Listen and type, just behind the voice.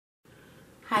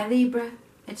Hi Libra,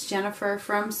 it's Jennifer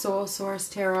from Soul Source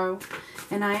Tarot,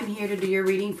 and I am here to do your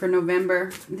reading for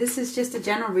November. This is just a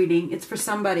general reading. It's for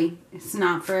somebody. It's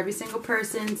not for every single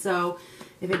person, so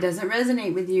if it doesn't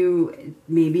resonate with you,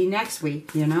 maybe next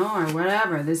week, or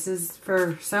whatever. This is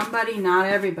for somebody, not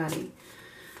everybody.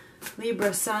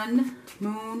 Libra, Sun,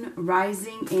 Moon,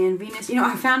 Rising, and Venus.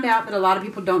 I found out that a lot of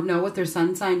people don't know what their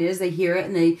sun sign is. They hear it,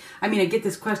 and I get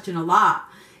this question a lot.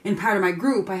 In part of my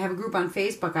group, I have a group on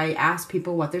Facebook, I ask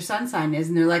people what their sun sign is,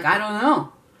 and they're like, I don't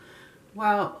know.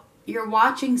 Well, you're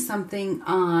watching something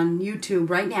on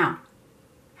YouTube right now.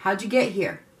 How'd you get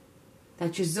here?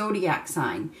 That's your zodiac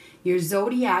sign. Your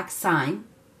zodiac sign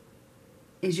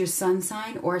is your sun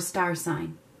sign or a star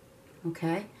sign.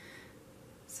 Okay?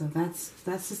 So that's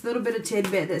just a little bit of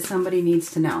tidbit that somebody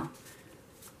needs to know.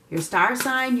 Your star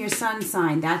sign, your sun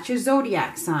sign, that's your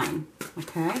zodiac sign.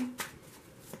 Okay?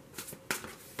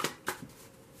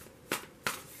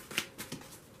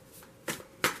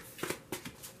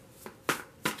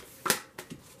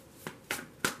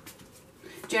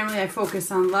 Generally, I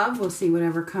focus on love. We'll see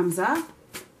whatever comes up.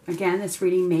 Again, this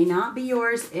reading may not be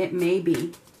yours. It may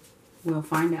be. We'll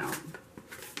find out.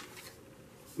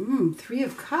 Three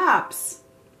of Cups.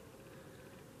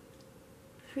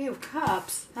 Three of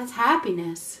Cups. That's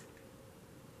happiness.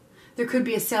 There could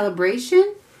be a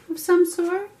celebration of some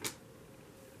sort.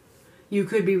 You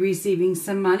could be receiving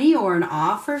some money or an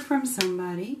offer from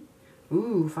somebody.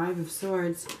 Ooh, Five of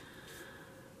Swords.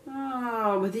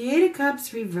 Oh, with the Eight of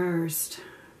Cups reversed.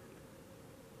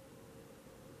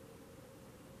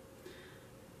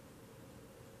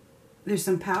 There's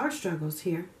some power struggles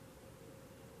here.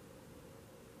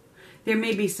 There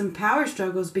may be some power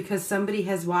struggles because somebody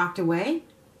has walked away.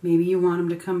 Maybe you want them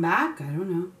to come back. I don't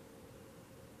know.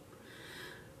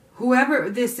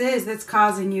 Whoever this is that's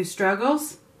causing you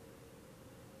struggles,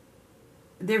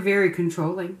 they're very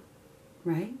controlling,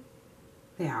 right?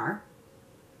 They are.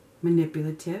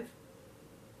 Manipulative.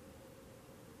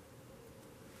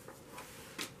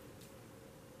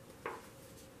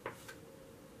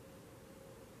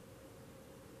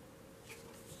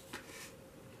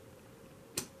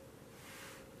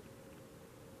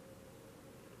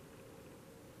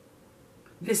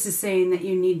 This is saying that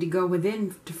you need to go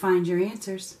within to find your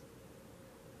answers.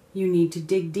 You need to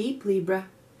dig deep, Libra.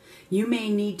 You may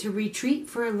need to retreat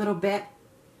for a little bit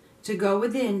to go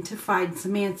within to find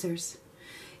some answers.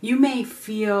 You may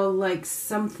feel like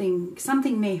something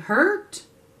may hurt.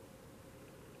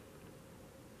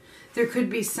 There could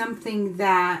be something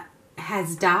that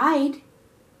has died.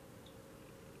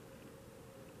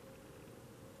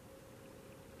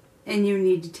 And you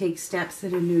need to take steps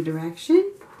in a new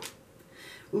direction.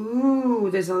 Ooh,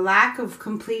 there's a lack of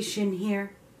completion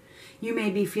here. You may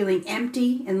be feeling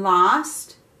empty and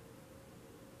lost.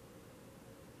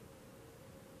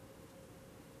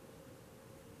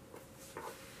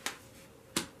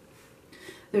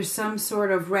 There's some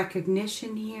sort of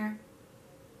recognition here.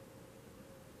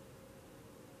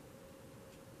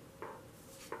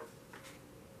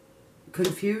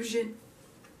 Confusion.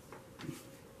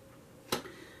 And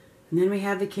then we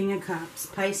have the King of Cups.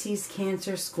 Pisces,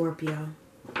 Cancer, Scorpio.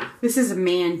 This is a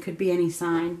man, could be any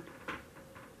sign.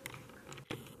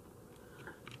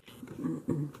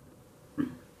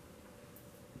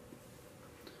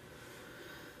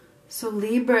 So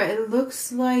Libra, it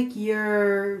looks like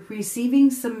you're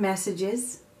receiving some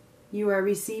messages. You are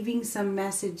receiving some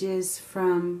messages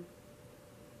from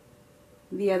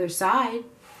the other side.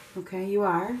 Okay, you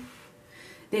are.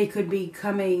 They could be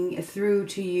coming through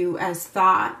to you as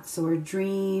thoughts or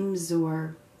dreams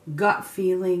or gut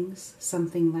feelings,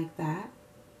 something like that.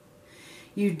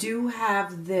 You do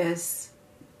have this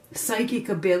psychic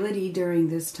ability during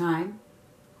this time,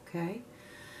 okay?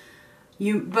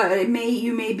 You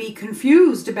may be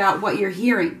confused about what you're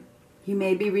hearing. You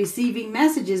may be receiving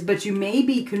messages, but you may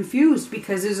be confused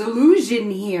because there's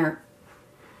illusion here.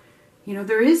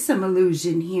 There is some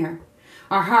illusion here.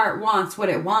 Our heart wants what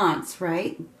it wants,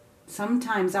 right?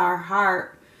 Sometimes our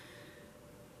heart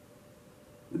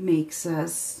makes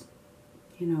us,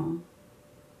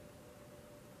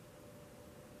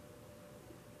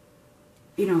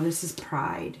 this is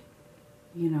pride.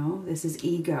 This is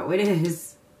ego. It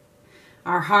is.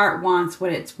 Our heart wants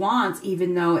what it wants,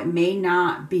 even though it may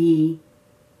not be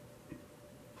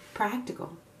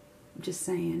practical. I'm just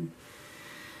saying.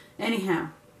 Anyhow,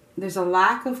 there's a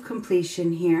lack of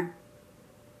completion here.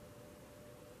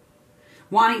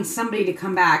 Wanting somebody to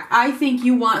come back. I think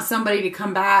you want somebody to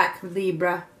come back,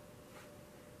 Libra.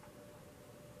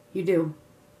 You do.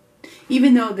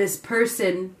 Even though this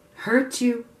person hurt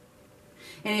you.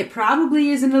 And it probably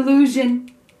is an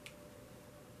illusion.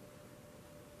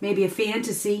 Maybe a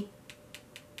fantasy.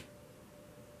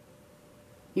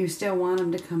 You still want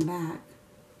them to come back.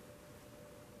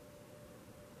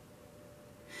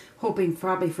 Hoping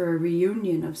probably for a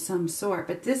reunion of some sort.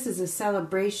 But this is a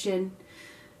celebration.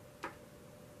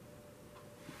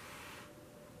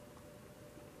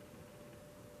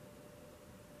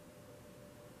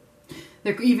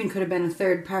 There even could have been a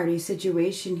third party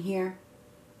situation here.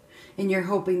 And you're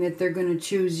hoping that they're going to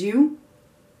choose you.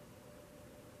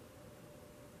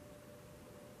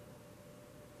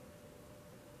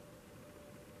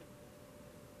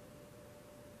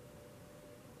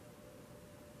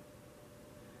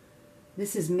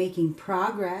 This is making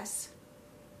progress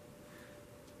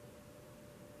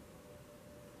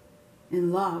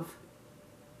in love.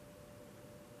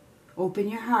 Open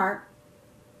your heart.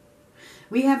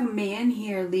 We have a man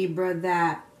here, Libra,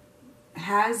 that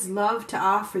has love to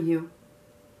offer you.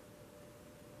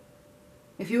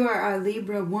 If you are a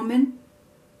Libra woman,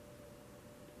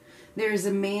 there's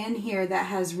a man here that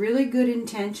has really good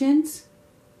intentions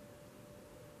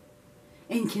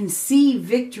and can see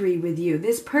victory with you.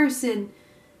 This person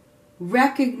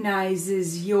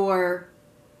recognizes your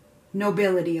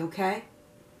nobility, okay?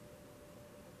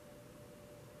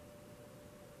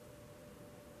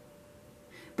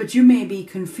 But you may be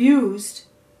confused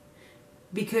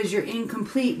because you're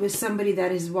incomplete with somebody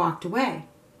that has walked away.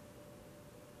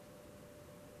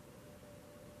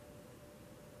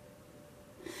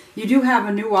 You do have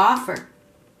a new offer.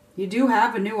 You do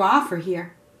have a new offer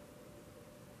here.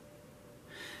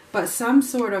 But some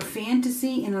sort of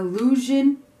fantasy and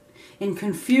illusion and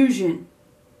confusion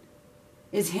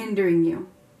is hindering you.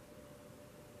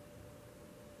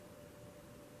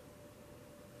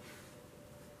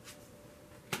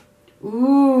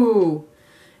 Ooh.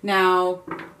 Now,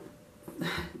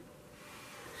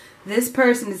 this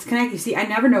person is connected. See, I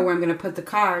never know where I'm going to put the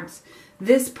cards.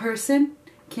 This person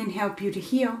can help you to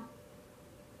heal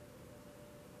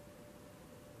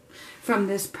from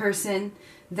this person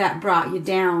that brought you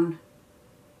down.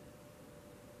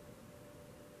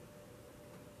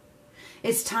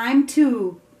 It's time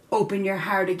to open your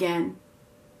heart again.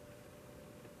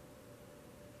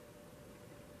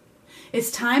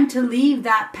 It's time to leave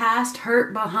that past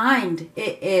hurt behind.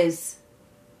 It is.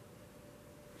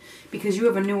 Because you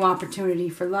have a new opportunity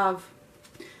for love.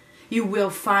 You will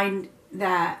find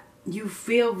that you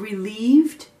feel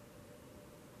relieved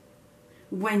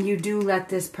when you do let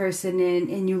this person in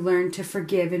and you learn to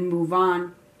forgive and move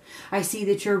on. I see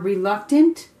that you're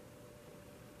reluctant,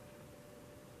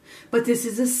 but this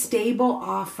is a stable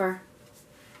offer.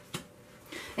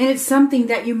 And it's something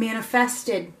that you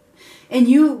manifested. And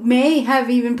you may have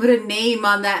even put a name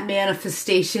on that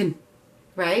manifestation,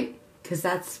 right? Because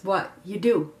that's what you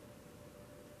do.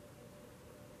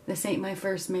 This ain't my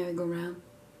first merry-go-round.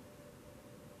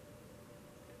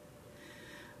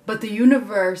 But the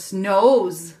universe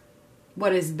knows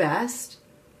what is best.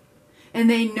 And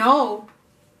they know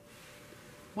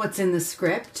what's in the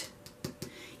script.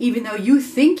 Even though you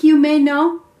think you may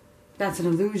know, that's an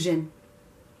illusion.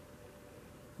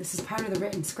 This is part of the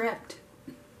written script.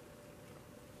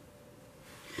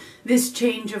 This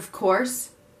change of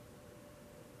course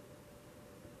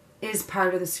is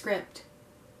part of the script.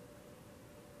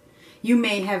 You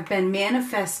may have been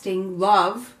manifesting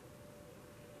love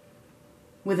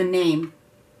with a name.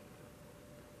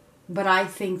 But I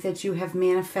think that you have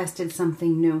manifested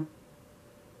something new.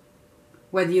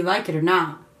 Whether you like it or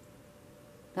not.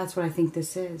 That's what I think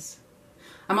this is.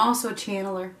 I'm also a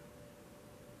channeler.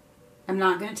 I'm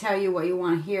not going to tell you what you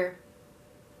want to hear.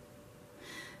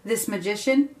 This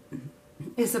magician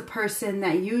is a person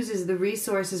that uses the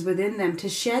resources within them to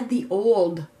shed the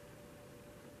old,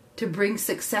 to bring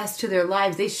success to their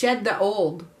lives. They shed the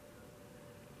old.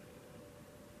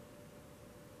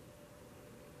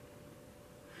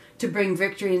 To bring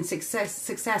victory and success,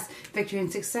 victory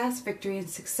and success, victory and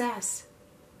success.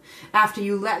 After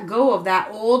you let go of that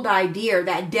old idea,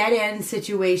 that dead-end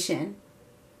situation.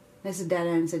 This is a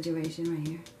dead-end situation right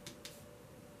here.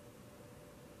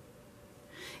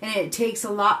 And it takes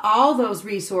a lot, all those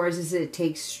resources. It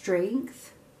takes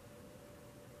strength.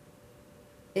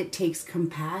 It takes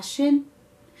compassion.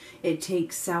 It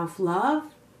takes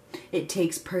self-love. It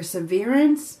takes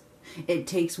perseverance. It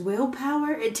takes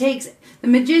willpower. It takes, the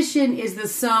magician is the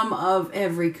sum of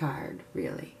every card,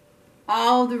 really.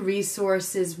 All the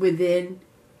resources within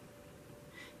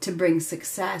to bring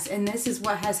success. And this is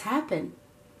what has happened.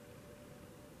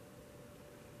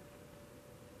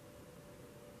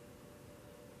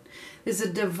 There's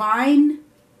a divine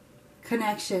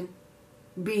connection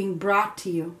being brought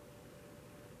to you.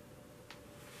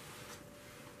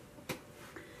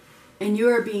 And you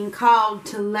are being called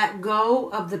to let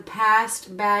go of the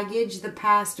past baggage, the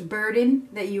past burden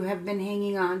that you have been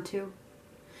hanging on to.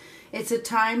 It's a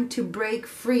time to break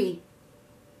free.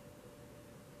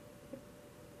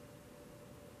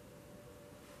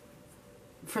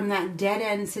 From that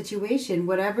dead-end situation,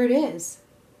 whatever it is,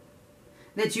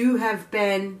 that you have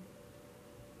been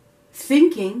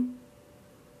thinking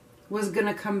was going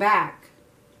to come back.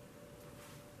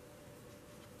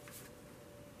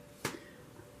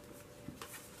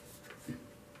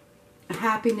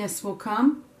 Happiness will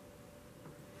come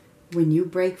when you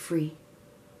break free.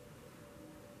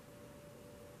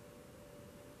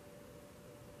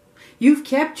 You've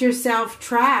kept yourself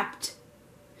trapped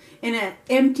in an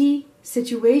empty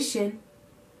situation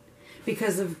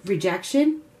because of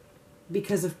rejection,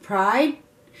 because of pride,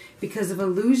 because of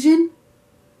illusion.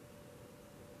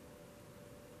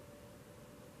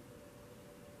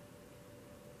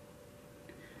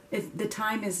 The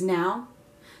time is now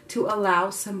to allow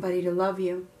somebody to love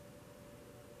you.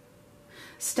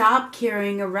 Stop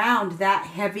carrying around that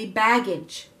heavy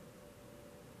baggage.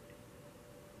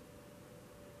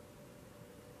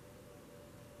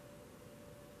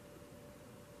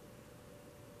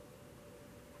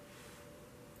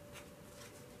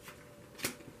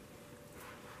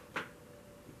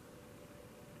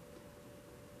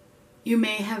 You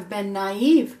may have been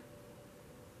naive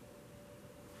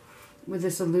with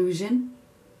this illusion.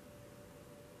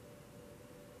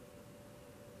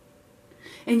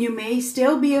 And you may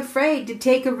still be afraid to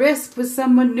take a risk with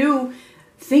someone new,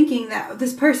 thinking that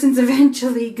this person's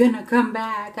eventually going to come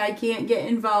back. I can't get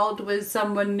involved with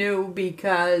someone new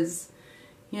because,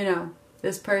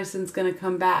 this person's going to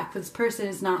come back. This person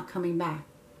is not coming back.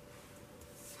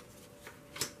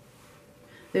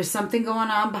 There's something going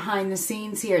on behind the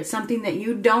scenes here. It's something that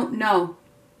you don't know.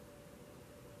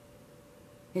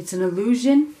 It's an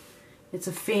illusion. It's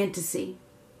a fantasy.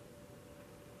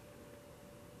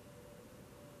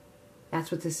 That's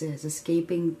what this is.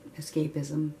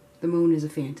 Escapism. The moon is a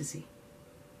fantasy.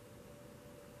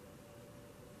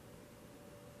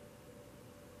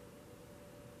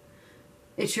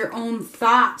 It's your own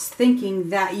thoughts thinking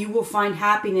that you will find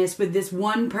happiness with this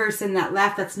one person that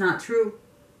left. That's not true.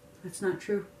 That's not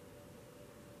true.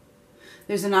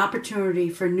 There's an opportunity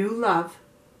for new love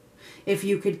if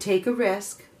you could take a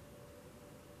risk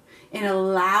and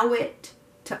allow it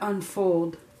to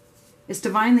unfold. It's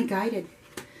divinely guided.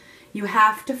 You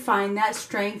have to find that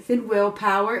strength and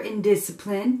willpower and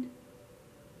discipline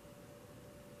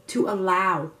to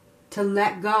allow, to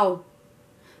let go.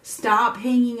 Stop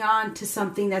hanging on to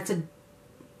something that's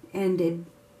ended.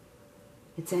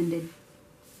 It's ended.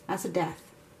 That's a death.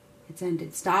 It's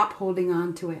ended. Stop holding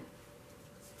on to it.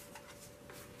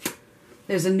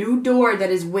 There's a new door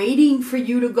that is waiting for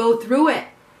you to go through it.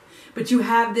 But you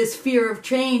have this fear of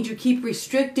change. You keep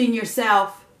restricting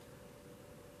yourself.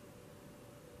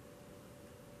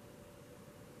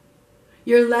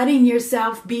 You're letting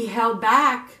yourself be held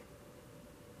back.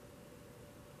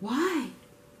 Why?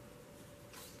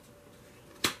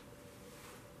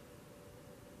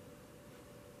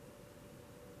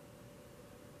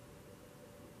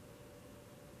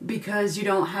 Because you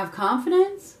don't have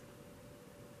confidence?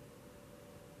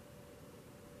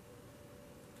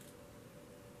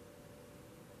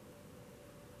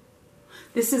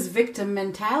 This is victim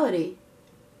mentality.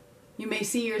 You may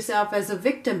see yourself as a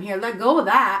victim here. Let go of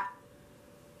that.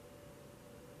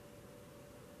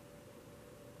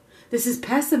 This is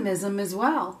pessimism as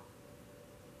well.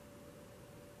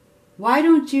 Why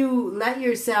don't you let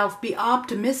yourself be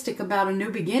optimistic about a new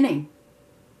beginning?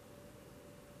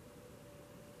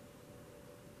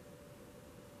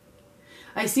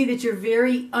 I see that you're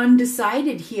very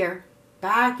undecided here.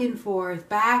 Back and forth,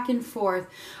 back and forth.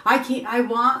 I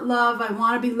want love. I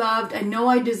want to be loved. I know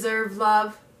I deserve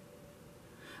love.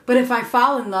 But if I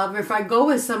fall in love or if I go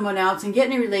with someone else and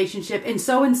get in a relationship and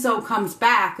so comes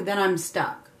back, then I'm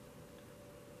stuck.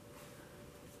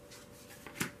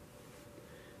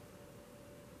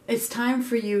 It's time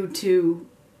for you to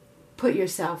put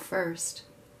yourself first.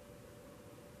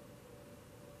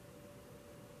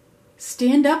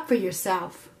 Stand up for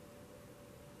yourself.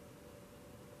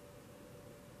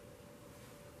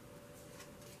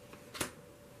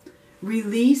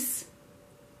 Release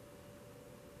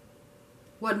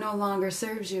what no longer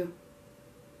serves you.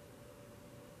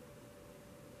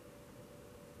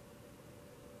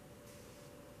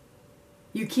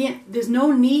 There's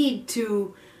no need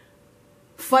to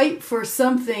fight for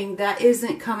something that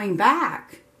isn't coming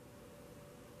back.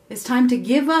 It's time to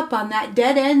give up on that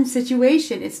dead end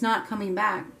situation. It's not coming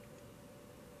back.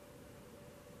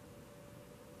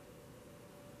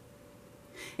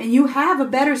 And you have a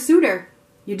better suitor.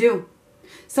 You do.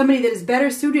 Somebody that is better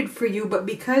suited for you, but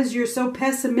because you're so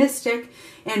pessimistic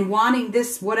and wanting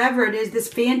this, whatever it is,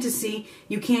 this fantasy,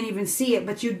 you can't even see it.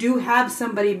 But you do have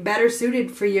somebody better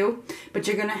suited for you, but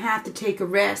you're going to have to take a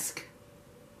risk.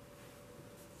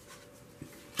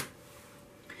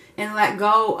 And let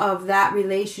go of that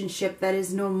relationship that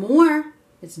is no more.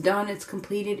 It's done, it's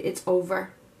completed, it's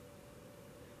over.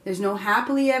 There's no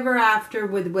happily ever after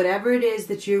with whatever it is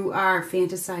that you are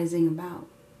fantasizing about.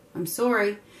 I'm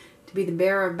sorry to be the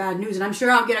bearer of bad news. And I'm sure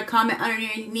I'll get a comment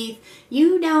underneath,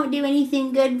 you don't do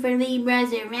anything good for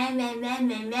Libras or rah, rah, rah,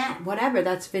 rah, rah. Whatever,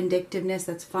 that's vindictiveness.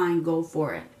 That's fine. Go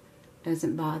for it.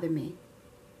 Doesn't bother me.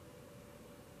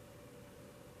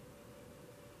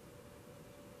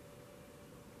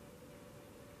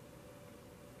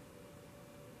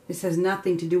 This has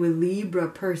nothing to do with Libra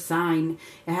per sign.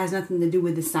 It has nothing to do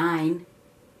with the sign.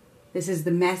 This is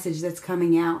the message that's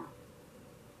coming out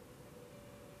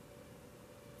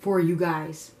for you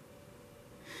guys.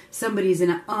 Somebody's in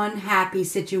an unhappy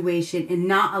situation and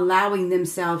not allowing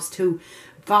themselves to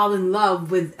fall in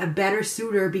love with a better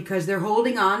suitor because they're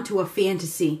holding on to a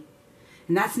fantasy.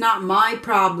 And that's not my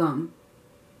problem.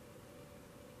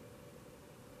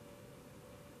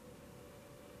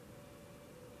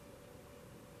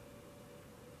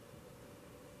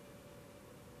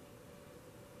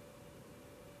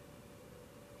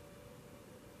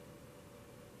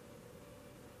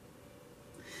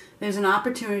 There's an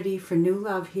opportunity for new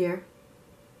love here.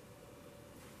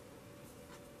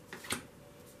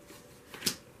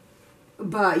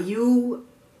 But you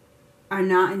are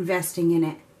not investing in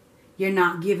it. You're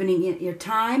not giving it your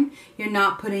time. You're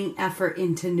not putting effort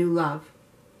into new love.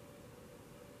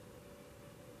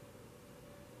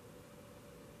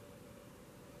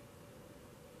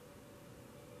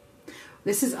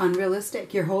 This is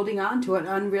unrealistic. You're holding on to an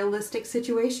unrealistic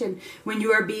situation when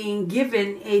you are being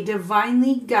given a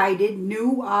divinely guided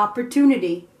new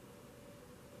opportunity.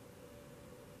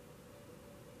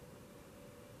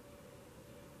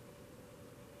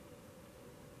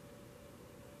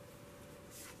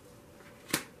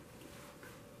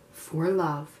 For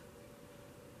love.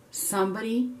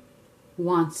 Somebody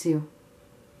wants you.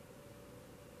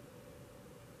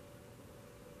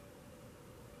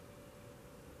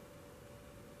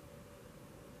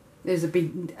 There's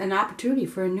an opportunity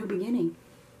for a new beginning.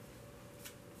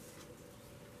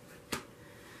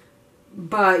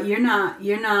 But you're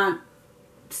not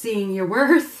seeing your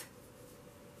worth.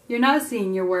 You're not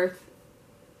seeing your worth.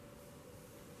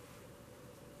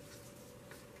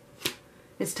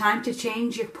 It's time to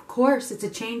change your course. It's a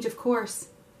change of course.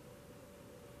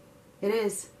 It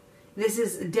is. This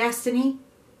is destiny.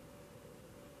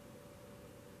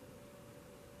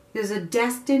 There's a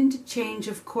destined change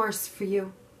of course for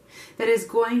you that is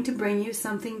going to bring you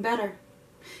something better.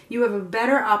 You have a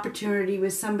better opportunity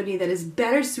with somebody that is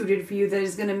better suited for you, that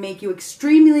is going to make you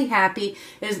extremely happy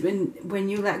when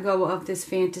you let go of this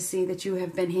fantasy that you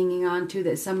have been hanging on to,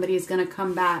 that somebody is going to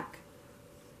come back.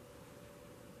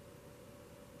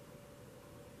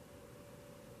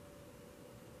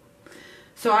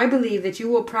 So I believe that you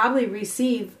will probably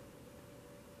receive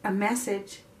a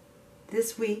message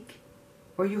this week,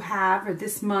 or you have, or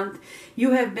this month.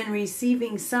 You have been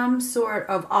receiving some sort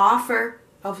of offer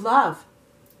of love.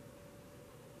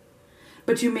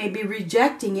 But you may be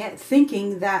rejecting it,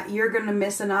 thinking that you're going to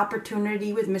miss an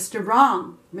opportunity with Mr.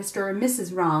 Wrong, Mr. or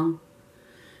Mrs. Wrong.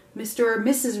 Mr. or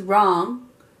Mrs. Wrong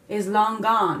is long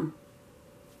gone.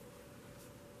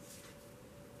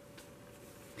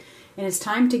 And it's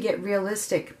time to get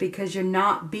realistic, because you're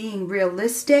not being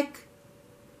realistic.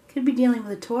 Could be dealing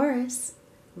with a Taurus,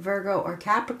 Virgo, or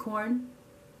Capricorn.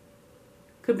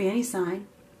 Could be any sign.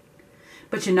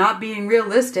 But you're not being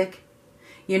realistic.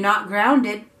 You're not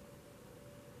grounded.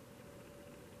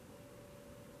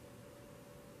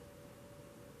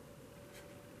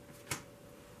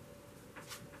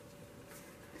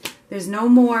 There's no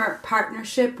more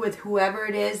partnership with whoever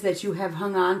it is that you have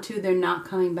hung on to. They're not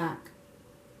coming back.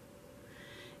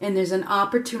 And there's an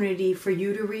opportunity for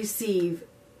you to receive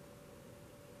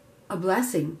a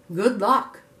blessing. Good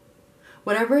luck.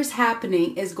 Whatever is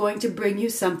happening is going to bring you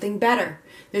something better.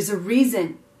 There's a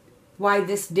reason why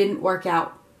this didn't work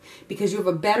out. Because you have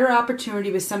a better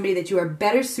opportunity with somebody that you are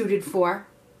better suited for,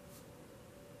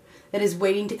 that is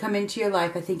waiting to come into your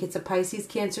life. I think it's a Pisces,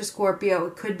 Cancer, Scorpio.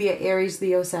 It could be an Aries,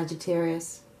 Leo,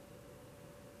 Sagittarius.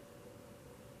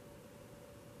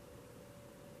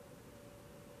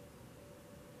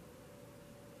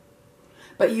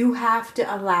 But you have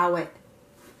to allow it.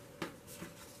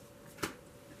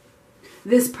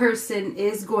 This person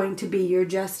is going to be your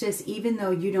justice, even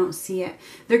though you don't see it.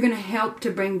 They're going to help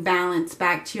to bring balance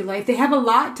back to your life. They have a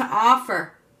lot to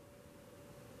offer.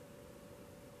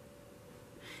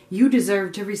 You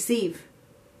deserve to receive.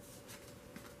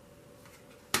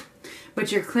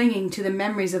 But you're clinging to the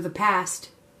memories of the past.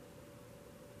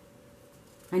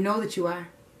 I know that you are.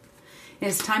 And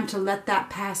it's time to let that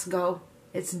past go.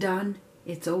 It's done.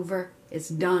 It's over. It's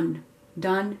done.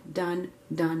 Done, done,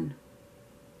 done.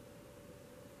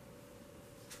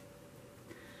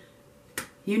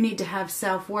 You need to have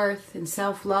self-worth and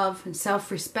self-love and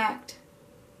self-respect.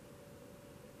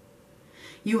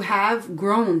 You have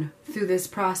grown through this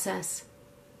process.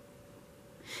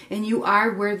 And you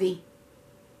are worthy.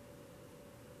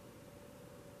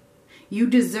 You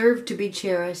deserve to be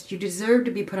cherished. You deserve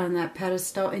to be put on that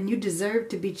pedestal. And you deserve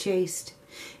to be chased.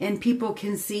 And people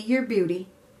can see your beauty.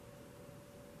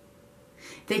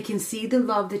 They can see the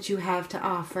love that you have to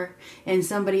offer. And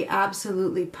somebody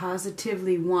absolutely,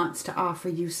 positively wants to offer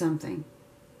you something.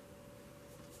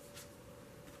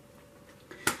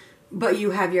 But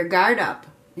you have your guard up.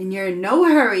 And you're in no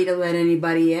hurry to let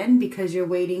anybody in because you're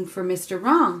waiting for Mr.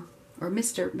 Wrong. Or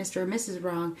Mr. or Mrs.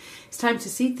 Wrong. It's time to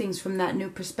see things from that new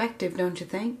perspective, don't you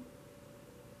think?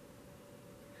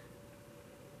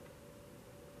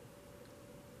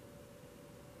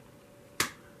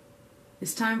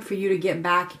 It's time for you to get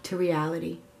back to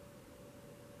reality.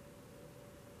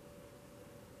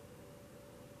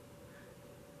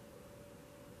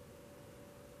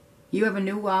 You have a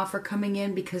new offer coming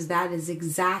in because that is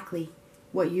exactly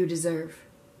what you deserve.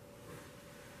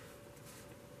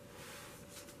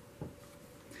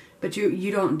 But you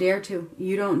don't dare to.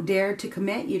 You don't dare to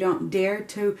commit. You don't dare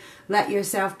to let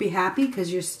yourself be happy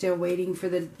because you're still waiting for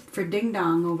ding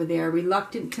dong over there.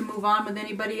 Reluctant to move on with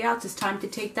anybody else. It's time to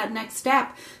take that next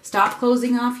step. Stop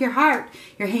closing off your heart.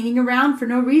 You're hanging around for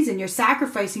no reason. You're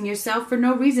sacrificing yourself for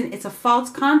no reason. It's a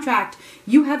false contract.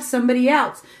 You have somebody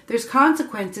else. There's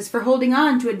consequences for holding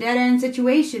on to a dead-end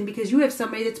situation because you have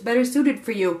somebody that's better suited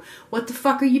for you. What the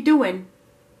fuck are you doing?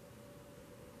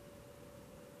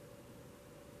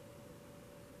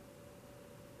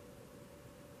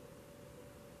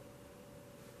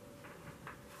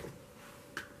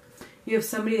 You have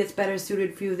somebody that's better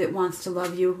suited for you that wants to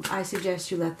love you. I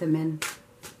suggest you let them in.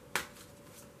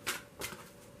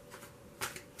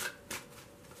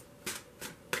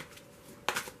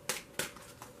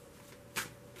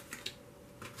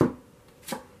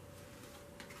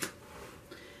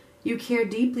 You care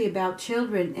deeply about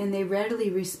children and they readily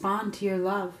respond to your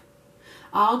love.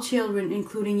 All children,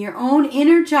 including your own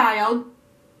inner child,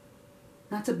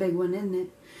 that's a big one, isn't it?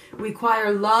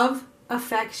 Require love,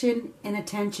 affection, and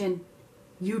attention.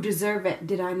 You deserve it.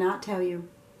 Did I not tell you?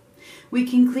 We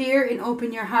can clear and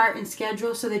open your heart and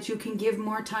schedule so that you can give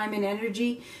more time and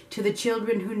energy to the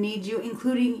children who need you,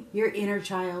 including your inner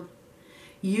child.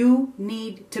 You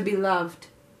need to be loved.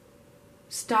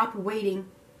 Stop waiting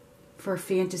for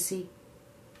fantasy.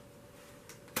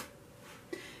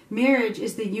 Marriage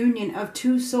is the union of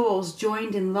two souls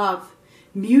joined in love,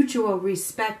 mutual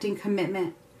respect and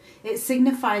commitment. It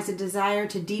signifies a desire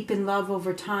to deepen love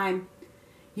over time.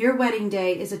 Your wedding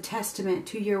day is a testament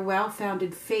to your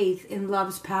well-founded faith in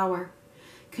love's power.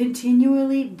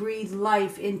 Continually breathe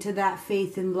life into that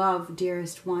faith and love,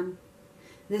 dearest one.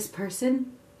 This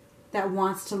person that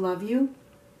wants to love you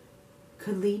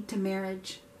could lead to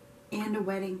marriage and a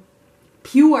wedding.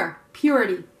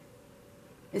 Purity.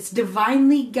 It's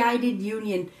divinely guided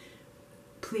union.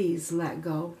 Please let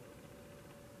go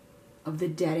of the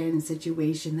dead-end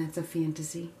situation. That's a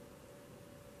fantasy.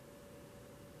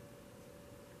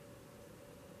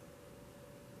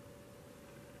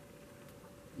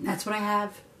 That's what I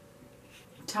have.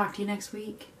 Talk to you next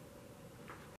week.